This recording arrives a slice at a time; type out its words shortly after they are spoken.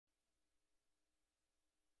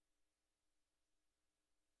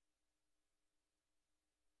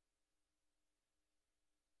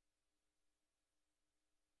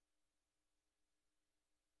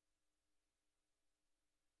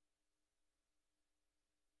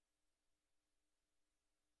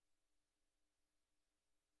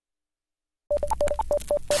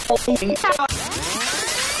Ten,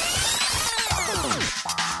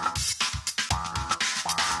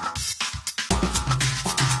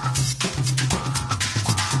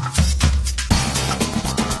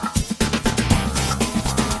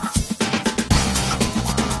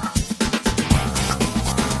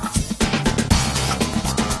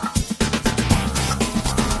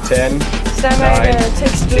 Stand by to take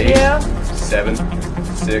studio. 7,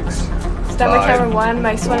 6, Stand by camera 1,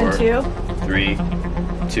 mics 1 and 2. 3,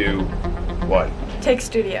 2, 1. Take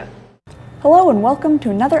studio. Hello and welcome to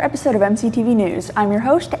another episode of MCTV News. I'm your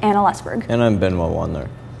host, Anna Lesburg. And I'm Wandler.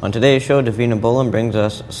 On today's show, Davina Bolen brings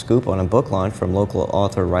us a scoop on a book launch from local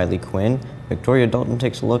author Riley Quinn. Victoria Dalton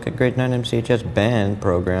takes a look at grade 9 MCHS band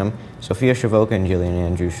program. Sophia Chvojka and Jillian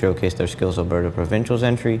Andrews showcase their skills Alberta Provincial's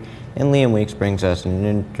entry. And Liam Weeks brings us an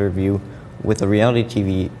interview with a reality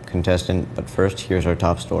TV contestant. But first, here's our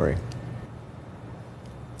top story.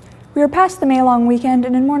 We are past the May-long weekend,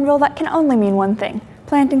 and in Morinville that can only mean one thing.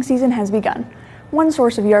 Planting season has begun. One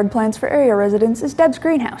source of yard plants for area residents is Deb's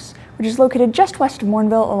Greenhouse, which is located just west of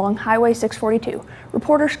Morinville along Highway 642.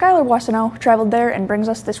 Reporter Skylar Boissonnault traveled there and brings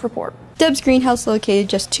us this report. Deb's Greenhouse, located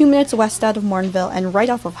just 2 minutes west out of Morinville and right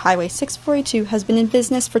off of Highway 642, has been in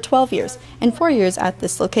business for 12 years, and 4 years at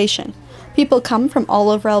this location. People come from all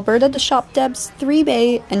over Alberta to shop Deb's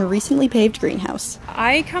 3-bay and recently paved greenhouse.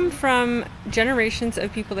 I come from generations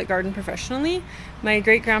of people that garden professionally. My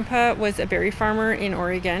great-grandpa was a berry farmer in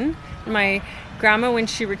Oregon. My grandma, when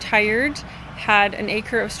she retired, had an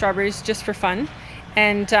acre of strawberries just for fun,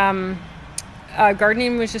 and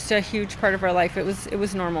gardening was just a huge part of our life. It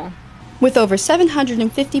was normal. With over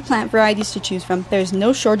 750 plant varieties to choose from, there's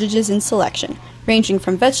no shortages in selection, ranging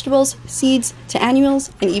from vegetables, seeds, to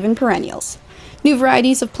annuals, and even perennials. New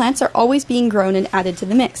varieties of plants are always being grown and added to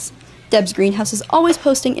the mix. Deb's Greenhouse is always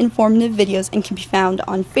posting informative videos and can be found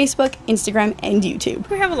on Facebook, Instagram, and YouTube.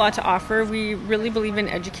 We have a lot to offer. We really believe in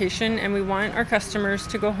education, and we want our customers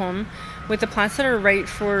to go home with the plants that are right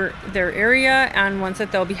for their area and ones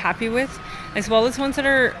that they'll be happy with, as well as ones that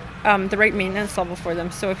are the right maintenance level for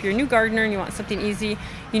them. So if you're a new gardener and you want something easy,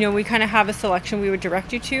 we kind of have a selection we would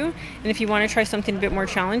direct you to. And if you want to try something a bit more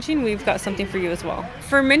challenging, we've got something for you as well.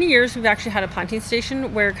 For many years, we've actually had a planting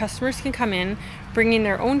station where customers can come in, bringing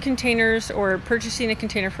their own containers or purchasing a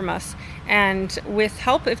container from us. And with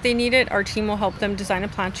help, if they need it, our team will help them design a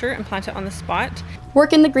planter and plant it on the spot.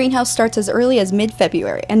 Work in the greenhouse starts as early as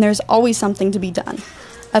mid-February, and there's always something to be done.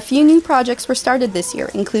 A few new projects were started this year,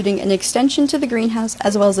 including an extension to the greenhouse,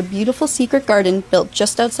 as well as a beautiful secret garden built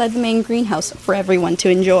just outside the main greenhouse for everyone to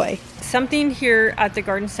enjoy. Something here at the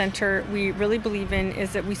garden center we really believe in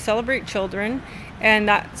is that we celebrate children, and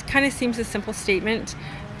that kind of seems a simple statement,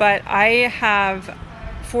 but I have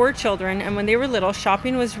 4 children, and when they were little,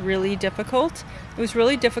 shopping was really difficult. It was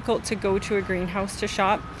really difficult to go to a greenhouse to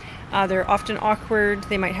shop. They're often awkward,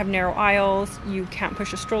 they might have narrow aisles, you can't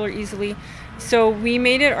push a stroller easily. So we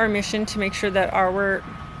made it our mission to make sure that our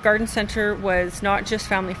garden center was not just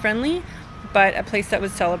family friendly, but a place that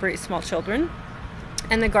would celebrate small children.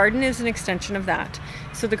 And the garden is an extension of that.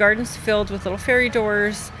 So the garden's filled with little fairy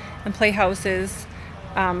doors and playhouses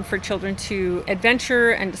for children to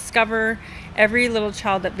adventure and discover. Every little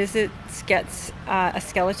child that visits gets a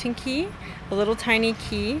skeleton key, a little tiny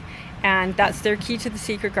key, and that's their key to the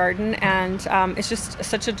secret garden, and it's just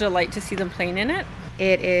such a delight to see them playing in it.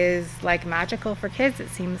 It is like magical for kids, it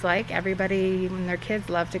seems like. Everybody, when they're kids,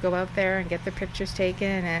 love to go out there and get their pictures taken,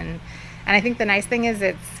 and I think the nice thing is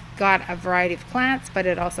it's got a variety of plants, but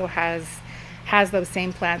it also has those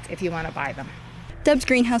same plants if you want to buy them. Deb's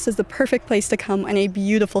Greenhouse is the perfect place to come on a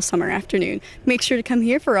beautiful summer afternoon. Make sure to come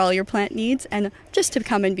here for all your plant needs and just to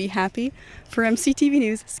come and be happy. For MCTV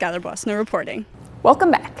News, Skylar Boissonnault reporting.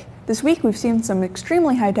 Welcome back. This week we've seen some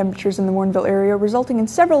extremely high temperatures in the Morinville area, resulting in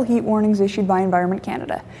several heat warnings issued by Environment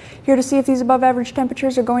Canada. Here to see if these above average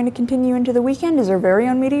temperatures are going to continue into the weekend is our very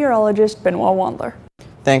own meteorologist, Benoit Wandler.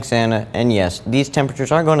 Thanks, Anna. And yes, these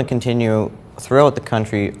temperatures are going to continue throughout the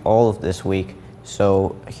country all of this week.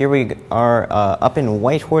 So here we are up in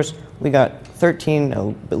Whitehorse. We got 13, a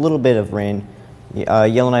little bit of rain.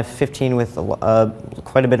 Yellowknife 15 with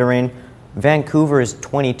quite a bit of rain. Vancouver is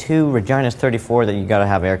 22, Regina's 34, that you got to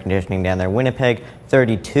have air conditioning down there. Winnipeg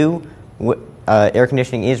 32, air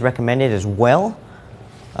conditioning is recommended as well.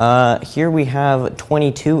 Here we have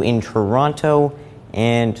 22 in Toronto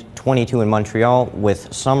and 22 in Montreal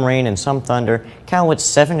with some rain and some thunder. Cowlitz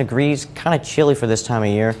 7 degrees, kind of chilly for this time of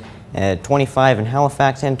year. 25 in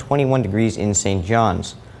Halifax and 21 degrees in St.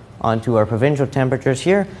 John's. On to our provincial temperatures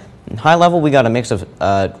here. In high level, we got a mix of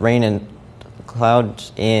rain and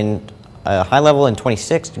clouds in high level and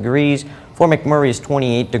 26 degrees. Fort McMurray is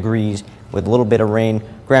 28 degrees. with a little bit of rain.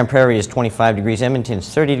 Grand Prairie is 25 degrees, Edmonton is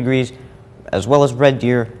 30 degrees, as well as Red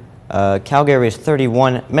Deer. Calgary is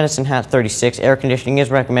 31, Medicine Hat 36. Air conditioning is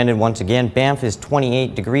recommended once again. Banff is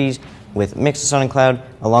 28 degrees with mixed sun and cloud,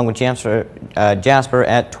 along with Jasper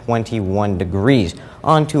at 21 degrees.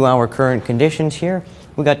 On to our current conditions here.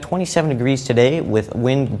 We got 27 degrees today with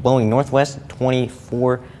wind blowing northwest,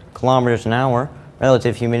 24 kilometers an hour.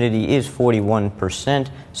 Relative humidity is 41%.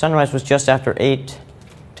 Sunrise was just after 8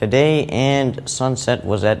 today, and sunset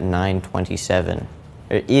was at 9:27.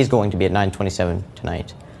 It is going to be at 9:27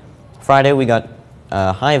 tonight. Friday, we got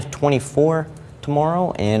a high of 24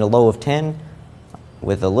 tomorrow and a low of 10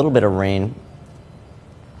 with a little bit of rain.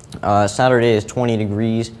 Saturday is 20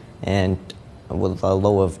 degrees and with a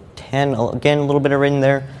low of 10. Again, a little bit of rain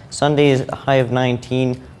there. Sunday is a high of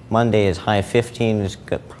 19. Monday is high of 15. It's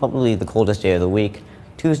probably the coldest day of the week.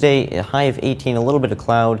 Tuesday, a high of 18, a little bit of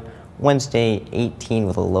cloud. Wednesday, 18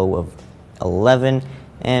 with a low of 11.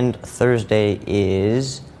 And Thursday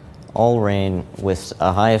is all rain with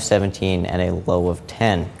a high of 17 and a low of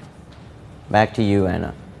 10. Back to you,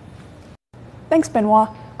 Anna. Thanks, Benoit.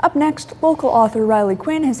 Up next, local author Riley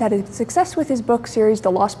Quinn has had success with his book series, The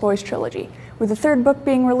Lost Boys Trilogy. With the third book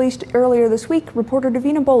being released earlier this week, reporter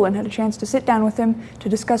Davina Bolen had a chance to sit down with him to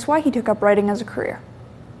discuss why he took up writing as a career.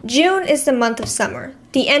 June is the month of summer,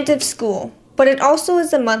 the end of school, but it also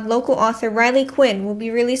is the month local author Riley Quinn will be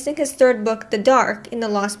releasing his third book, The Dark, in the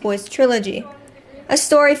Lost Boys Trilogy. A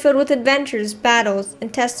story filled with adventures, battles,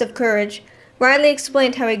 and tests of courage, Riley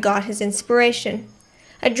explained how he got his inspiration.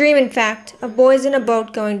 A dream, in fact, of boys in a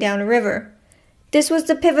boat going down a river. This was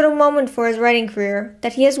the pivotal moment for his writing career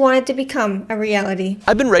that he has wanted to become a reality.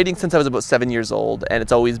 I've been writing since I was about 7 years old, and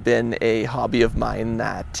it's always been a hobby of mine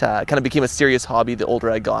that kind of became a serious hobby the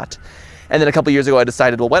older I got. And then a couple years ago I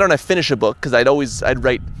decided, well, why don't I finish a book? Because I'd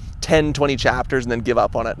write 10, 20 chapters and then give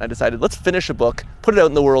up on it. And I decided, let's finish a book, put it out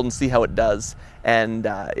in the world and see how it does. And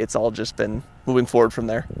it's all just been moving forward from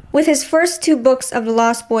there. With his first 2 books of the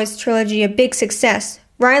Lost Boys Trilogy a big success,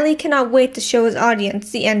 Riley cannot wait to show his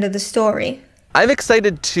audience the end of the story. I'm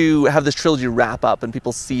excited to have this trilogy wrap up and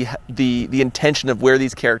people see the intention of where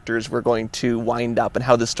these characters were going to wind up and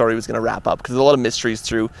how this story was going to wrap up, because there's a lot of mysteries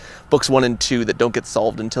through books 1 and 2 that don't get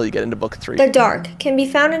solved until you get into book 3. The Dark can be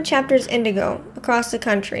found in Chapters Indigo across the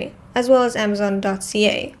country, as well as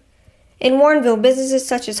Amazon.ca. In Warrenville, businesses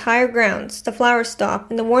such as Higher Grounds, the Flower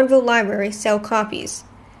Stop, and the Warrenville Library sell copies.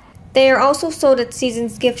 They are also sold at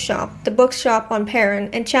Seasons Gift Shop, the Bookshop on Perrin,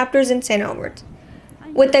 and Chapters in St. Albert.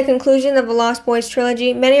 With the conclusion of the Lost Boys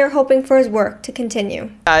Trilogy, many are hoping for his work to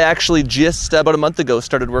continue. I actually just about a month ago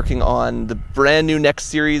started working on the brand new next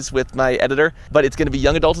series with my editor, but it's going to be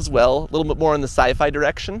young adult as well, a little bit more in the sci-fi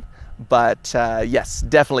direction. But yes,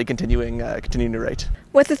 definitely continuing to write.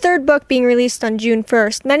 With the third book being released on June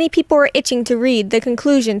 1st, many people are itching to read the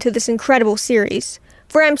conclusion to this incredible series.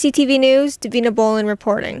 For MCTV News, Davina Bolen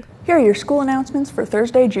reporting. Here are your school announcements for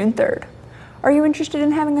Thursday, June 3rd. Are you interested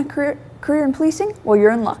in having a career in policing? Well,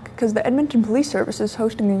 you're in luck, because the Edmonton Police Service is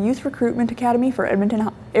hosting a Youth Recruitment Academy for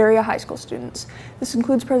Edmonton area high school students. This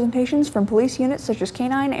includes presentations from police units such as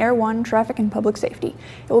K9, Air 1, Traffic, and Public Safety.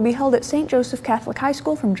 It will be held at St. Joseph Catholic High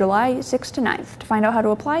School from July 6th to 9th. To find out how to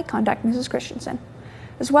apply, contact Mrs. Christensen.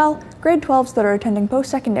 As well, grade 12s that are attending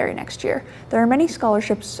post-secondary next year, there are many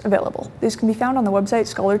scholarships available. These can be found on the website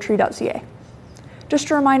scholartree.ca.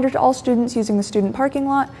 Just a reminder to all students using the student parking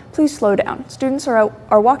lot, please slow down. Students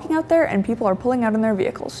are walking out there and people are pulling out in their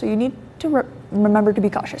vehicles, so you need to remember to be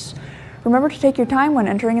cautious. Remember to take your time when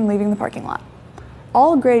entering and leaving the parking lot.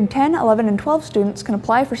 All grade 10, 11, and 12 students can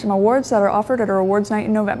apply for some awards that are offered at our awards night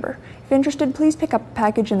in November. If interested, please pick up a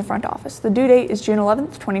package in the front office. The due date is June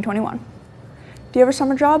 11th, 2021. Do you have a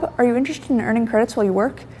summer job? Are you interested in earning credits while you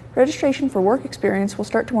work? Registration for work experience will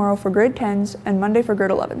start tomorrow for grade 10s and Monday for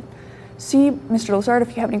grade 11. See Mr. Lazard if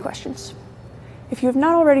you have any questions. If you have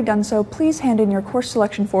not already done so, please hand in your course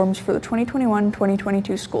selection forms for the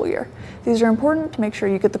 2021-2022 school year. These are important to make sure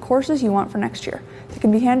you get the courses you want for next year. They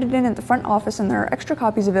can be handed in at the front office and there are extra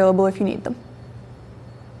copies available if you need them.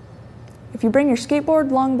 If you bring your skateboard,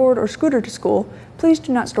 longboard, or scooter to school, please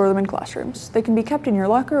do not store them in classrooms. They can be kept in your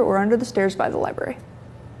locker or under the stairs by the library.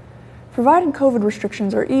 Provided COVID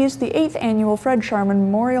restrictions are eased, the 8th annual Fred Sharman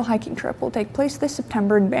Memorial Hiking Trip will take place this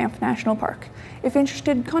September in Banff National Park. If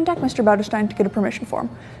interested, contact Mr. Bautestein to get a permission form.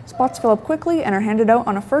 Spots fill up quickly and are handed out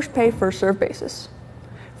on a first pay, first served basis.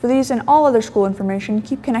 For these and all other school information,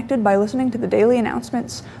 keep connected by listening to the daily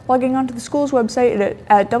announcements, logging onto the school's website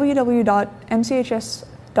at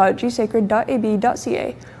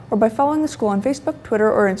www.mchs.gsacred.ab.ca, or by following the school on Facebook,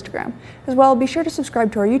 Twitter, or Instagram. As well, be sure to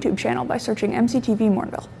subscribe to our YouTube channel by searching MCTV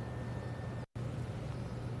Morinville.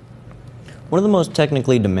 One of the most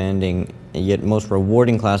technically demanding yet most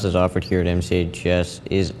rewarding classes offered here at MCHS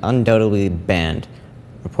is undoubtedly band.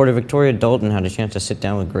 Reporter Victoria Dalton had a chance to sit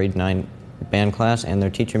down with grade 9 band class and their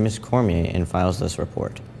teacher, Miss Cormier, and files this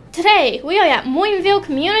report. Today, we are at Morinville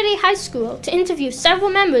Community High School to interview several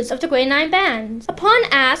members of the grade 9 band. Upon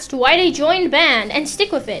asked why they joined band and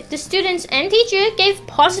stick with it, the students and teacher gave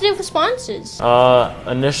positive responses.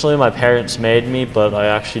 Initially my parents made me, but I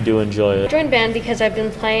actually do enjoy it. I joined band because I've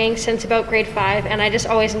been playing since about grade 5, and I just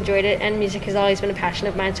always enjoyed it, and music has always been a passion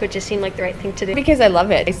of mine, so it just seemed like the right thing to do. Because I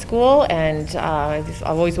love it. High school, and I've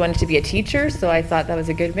always wanted to be a teacher, so I thought that was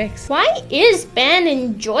a good mix. Why is band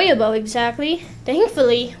enjoyable exactly?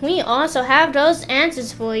 Thankfully, we also have those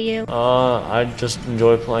answers for you. I just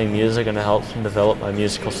enjoy playing music, and it helps me develop my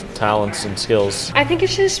musical talents and skills. I think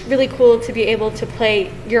it's just really cool to be able to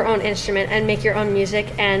play your own instrument and make your own music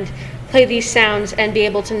and play these sounds and be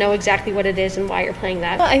able to know exactly what it is and why you're playing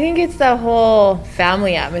that. Well, I think it's the whole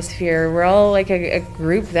family atmosphere. We're all like a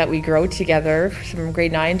group that we grow together from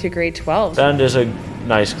grade 9 to grade 12. Band is a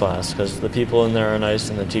nice class because the people in there are nice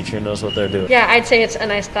and the teacher knows what they're doing. Yeah, I'd say it's a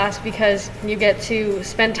nice class because you get to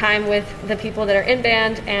spend time with the people that are in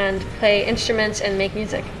band and play instruments and make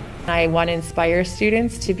music. I want to inspire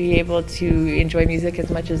students to be able to enjoy music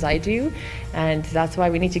as much as I do, and that's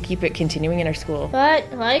why we need to keep it continuing in our school.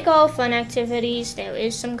 But like all fun activities, there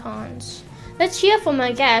is some cons. Let's hear from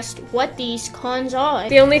my guest what these cons are.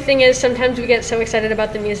 The only thing is sometimes we get so excited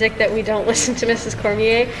about the music that we don't listen to Mrs.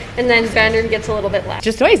 Cormier, and then band room gets a little bit loud.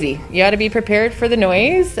 Just noisy. You got to be prepared for the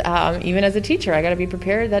noise. Even as a teacher, I got to be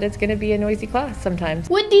prepared that it's going to be a noisy class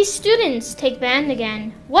sometimes. Would these students take band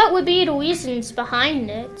again? What would be the reasons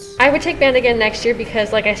behind it? I would take band again next year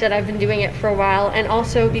because, like I said, I've been doing it for a while, and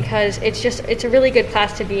also because it's a really good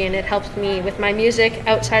class to be in. It helps me with my music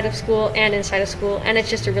outside of school and inside of school, and it's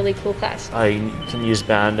just a really cool class. I can use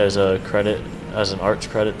band as a credit, as an arts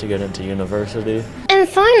credit to get into university. And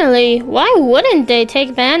finally, why wouldn't they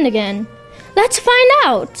take band again? Let's find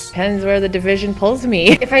out. Depends where the division pulls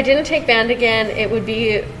me. If I didn't take band again, it would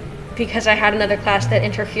be because I had another class that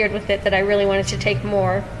interfered with it that I really wanted to take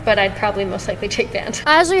more, but I'd probably most likely take band.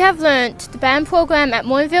 As we have learned, the band program at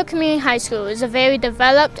Morinville Community High School is a very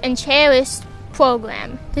developed and cherished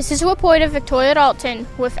program. This is reporter Victoria Dalton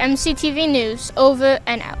with MCTV News, over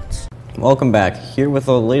and out. Welcome back. Here with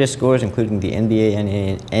all the latest scores, including the NBA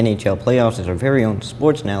and NHL playoffs, is our very own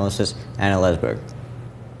sports analysis, Anna Lesburg.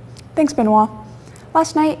 Thanks, Benoit.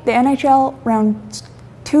 Last night, the NHL round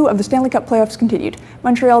 2 of the Stanley Cup playoffs continued.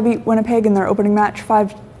 Montreal beat Winnipeg in their opening match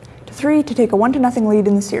 5-3 to take a 1-0 lead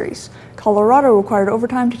in the series. Colorado required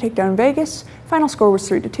overtime to take down Vegas. Final score was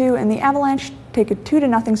 3-2, and the Avalanche take a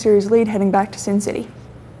 2-0 series lead heading back to Sin City.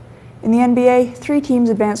 In the NBA, 3 teams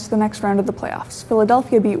advanced to the next round of the playoffs.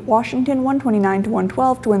 Philadelphia beat Washington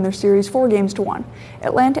 129-112 to win their series 4-1.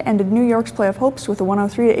 Atlanta ended New York's playoff hopes with a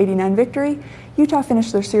 103-89 victory. Utah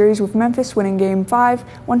finished their series with Memphis winning Game 5,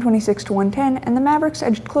 126-110, and the Mavericks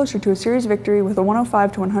edged closer to a series victory with a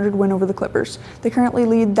 105-100 win over the Clippers. They currently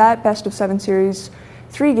lead that best-of-7 series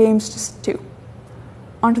 3-2.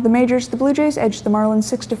 On to the majors, the Blue Jays edged the Marlins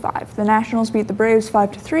 6-5. The Nationals beat the Braves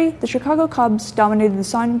 5-3. The Chicago Cubs dominated the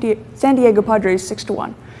San Diego Padres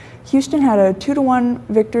 6-1. Houston had a 2-1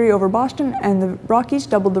 victory over Boston, and the Rockies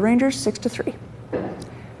doubled the Rangers 6-3.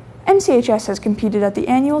 MCHS has competed at the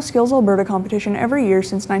annual Skills Alberta competition every year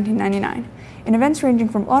since 1999. In events ranging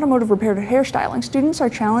from automotive repair to hairstyling, students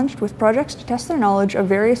are challenged with projects to test their knowledge of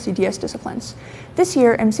various CTS disciplines. This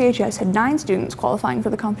year, MCHS had 9 students qualifying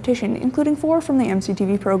for the competition, including 4 from the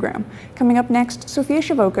MCTV program. Coming up next, Sophia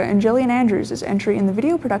Chvojka and Jillian Andrews' entry in the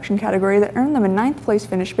video production category that earned them a 9th place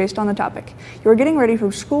finish based on the topic. You are getting ready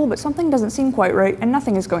for school, but something doesn't seem quite right, and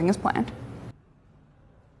nothing is going as planned.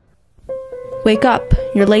 Wake up,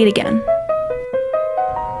 you're late again.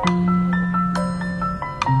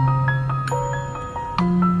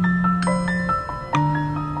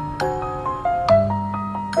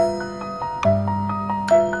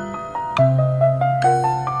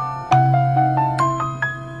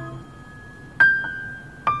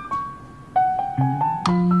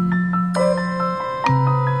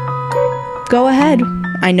 Go ahead,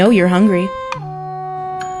 I know you're hungry.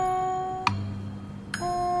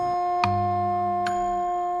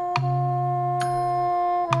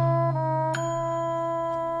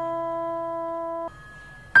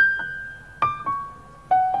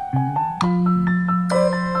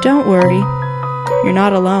 Don't worry, you're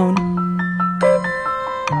not alone.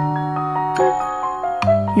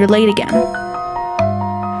 You're late again.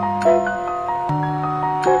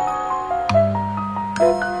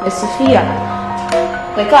 Miss Sophia,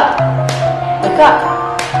 wake up, wake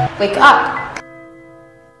up, wake up.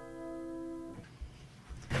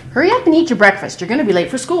 Hurry up and eat your breakfast. You're going to be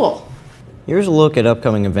late for school. Here's a look at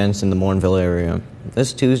upcoming events in the Morinville area.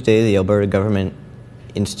 This Tuesday, the Alberta government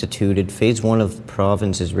instituted Phase 1 of the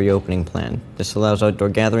province's reopening plan. This allows outdoor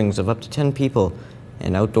gatherings of up to 10 people,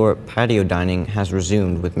 and outdoor patio dining has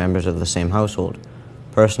resumed with members of the same household.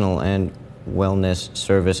 Personal and wellness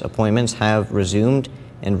service appointments have resumed,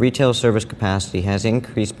 and retail service capacity has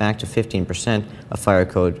increased back to 15% of fire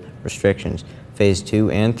code restrictions. Phase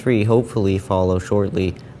 2 and 3 hopefully follow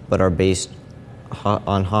shortly, but are based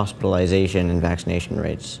on hospitalization and vaccination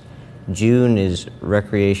rates. June is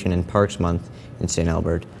Recreation and Parks Month in St.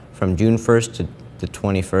 Albert. From June 1st to the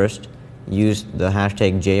 21st, use the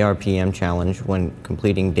hashtag JRPM challenge when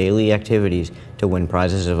completing daily activities to win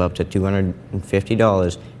prizes of up to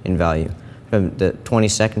 $250 in value. From the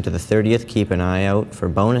 22nd to the 30th, keep an eye out for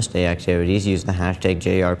bonus day activities. Use the hashtag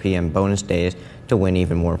JRPM bonus days to win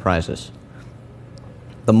even more prizes.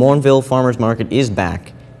 The Morinville Farmers Market is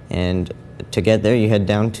back, and to get there, you head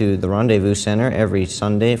down to the Rendezvous Center every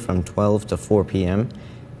Sunday from 12 to 4 p.m.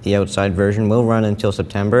 The outside version will run until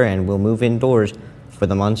September and will move indoors for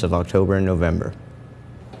the months of October and November.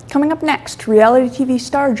 Coming up next, reality TV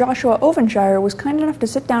star Joshua Ovenshire was kind enough to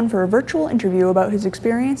sit down for a virtual interview about his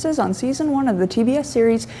experiences on Season 1 of the TBS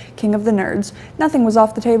series King of the Nerds. Nothing was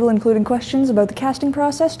off the table, including questions about the casting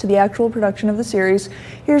process to the actual production of the series.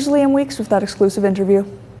 Here's Liam Weeks with that exclusive interview.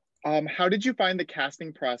 How did you find the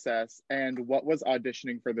casting process, and what was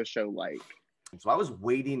auditioning for the show like? So I was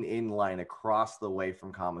waiting in line across the way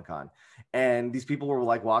from Comic-Con, and these people were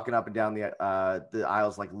like walking up and down the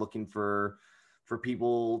aisles, like looking for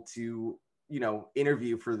people to, you know,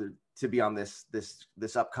 interview to be on this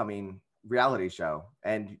upcoming reality show.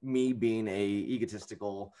 And me being a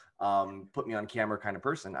egotistical, put me on camera kind of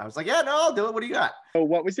person, I was like, yeah, no, I'll do it. What do you got? So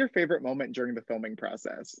what was your favorite moment during the filming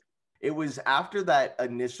process? It was after that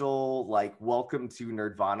initial, like, welcome to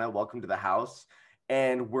Nerdvana, welcome to the house.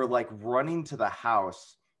 And we're like running to the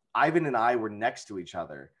house. Ivan and I were next to each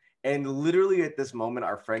other. And literally at this moment,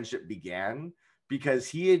 our friendship began because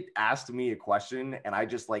he had asked me a question and I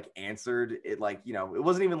just like answered it, like, you know, it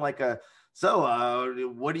wasn't even like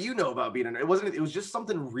what do you know about being a nerd? It was just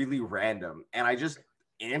something really random. And I just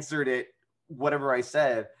answered it, whatever I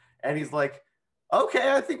said. And he's like,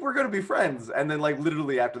 okay, I think we're going to be friends. And then like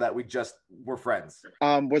literally after that, we just were friends.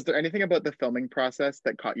 Was there anything about the filming process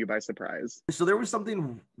that caught you by surprise? So there was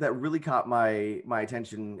something that really caught my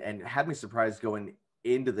attention and had me surprised going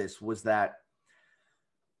into this, was that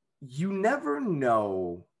you never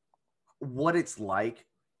know what it's like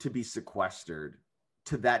to be sequestered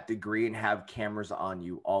to that degree and have cameras on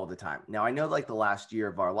you all the time. Now, I know like the last year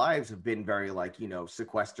of our lives have been very like, you know,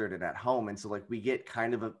 sequestered and at home. And so like we get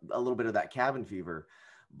kind of a little bit of that cabin fever,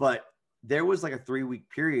 but there was like a 3-week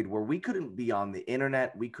period where we couldn't be on the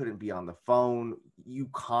internet. We couldn't be on the phone. You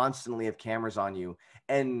constantly have cameras on you.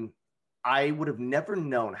 And I would have never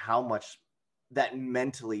known how much that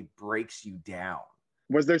mentally breaks you down.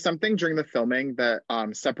 Was there something during the filming that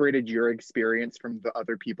separated your experience from the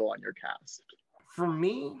other people on your cast? For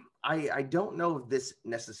me, I don't know if this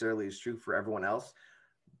necessarily is true for everyone else,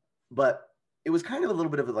 but it was kind of a little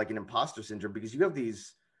bit of like an imposter syndrome, because you have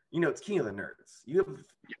these, you know, it's King of the Nerds. You have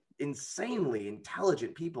insanely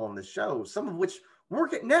intelligent people on the show, some of which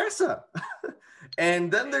work at NASA.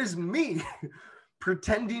 And then there's me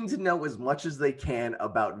pretending to know as much as they can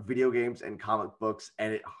about video games and comic books,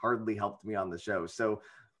 and it hardly helped me on the show. So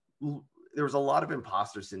there was a lot of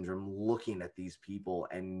imposter syndrome looking at these people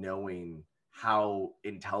and knowing how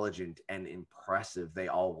intelligent and impressive they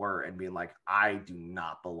all were and being like, I do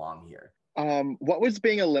not belong here. What was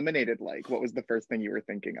being eliminated like? What was the first thing you were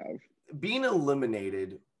thinking of? Being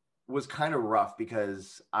eliminated was kind of rough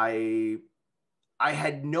because I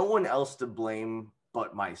had no one else to blame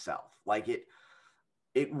but myself. Like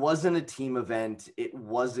it wasn't a team event. It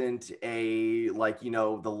wasn't a, like, you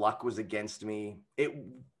know, the luck was against me. It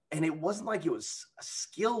wasn't like it was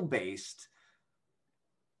skill-based,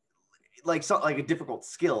 like a difficult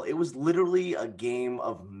skill. It was literally a game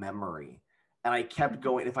of memory. And I kept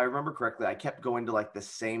going, if I remember correctly, I kept going to like the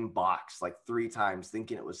same box like 3 times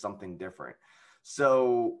thinking it was something different.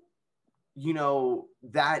 So, you know,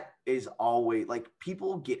 that is always like,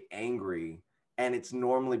 people get angry and it's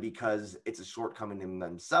normally because it's a shortcoming in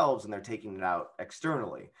themselves and they're taking it out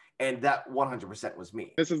externally. And that 100% was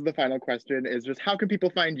me. This is the final question, is just how can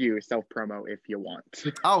people find you? Self-promo if you want.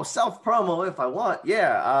 Oh, self-promo if I want.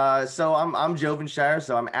 Yeah. So I'm Jovenshire.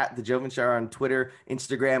 So I'm at the Jovenshire on Twitter,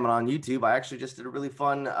 Instagram, and on YouTube. I actually just did a really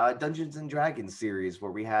fun Dungeons and Dragons series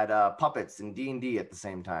where we had puppets and D&D at the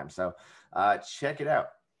same time. So check it out.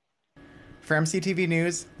 For MCTV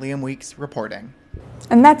News, Liam Weeks reporting.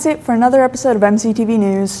 And that's it for another episode of MCTV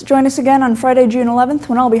News. Join us again on Friday, June 11th,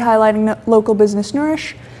 when I'll be highlighting the local business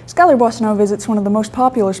Nourish. Skylar Boissonnault visits one of the most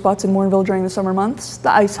popular spots in Morinville during the summer months,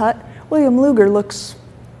 the Ice Hut. William Luger looks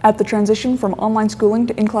at the transition from online schooling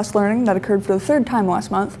to in-class learning that occurred for the third time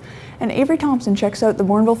last month. And Avery Thompson checks out the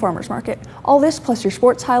Morinville Farmers Market. All this plus your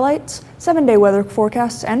sports highlights, 7-day weather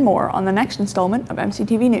forecasts, and more on the next installment of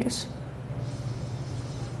MCTV News.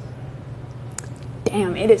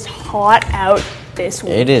 Damn, it is hot out this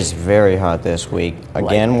week. It is very hot this week.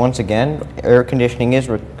 Again, once again, air conditioning is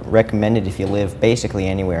recommended if you live basically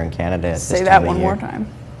anywhere in Canada at this time of year. Say that one more time.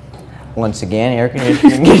 Once again, air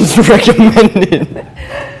conditioning is recommended.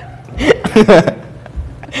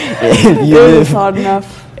 It is hot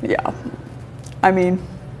enough. Yeah. I mean,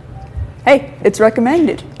 hey, it's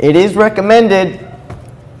recommended. It is recommended.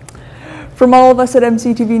 From all of us at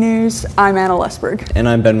MCTV News, I'm Anna Lesburg. And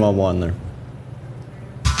I'm Benoit Wandler.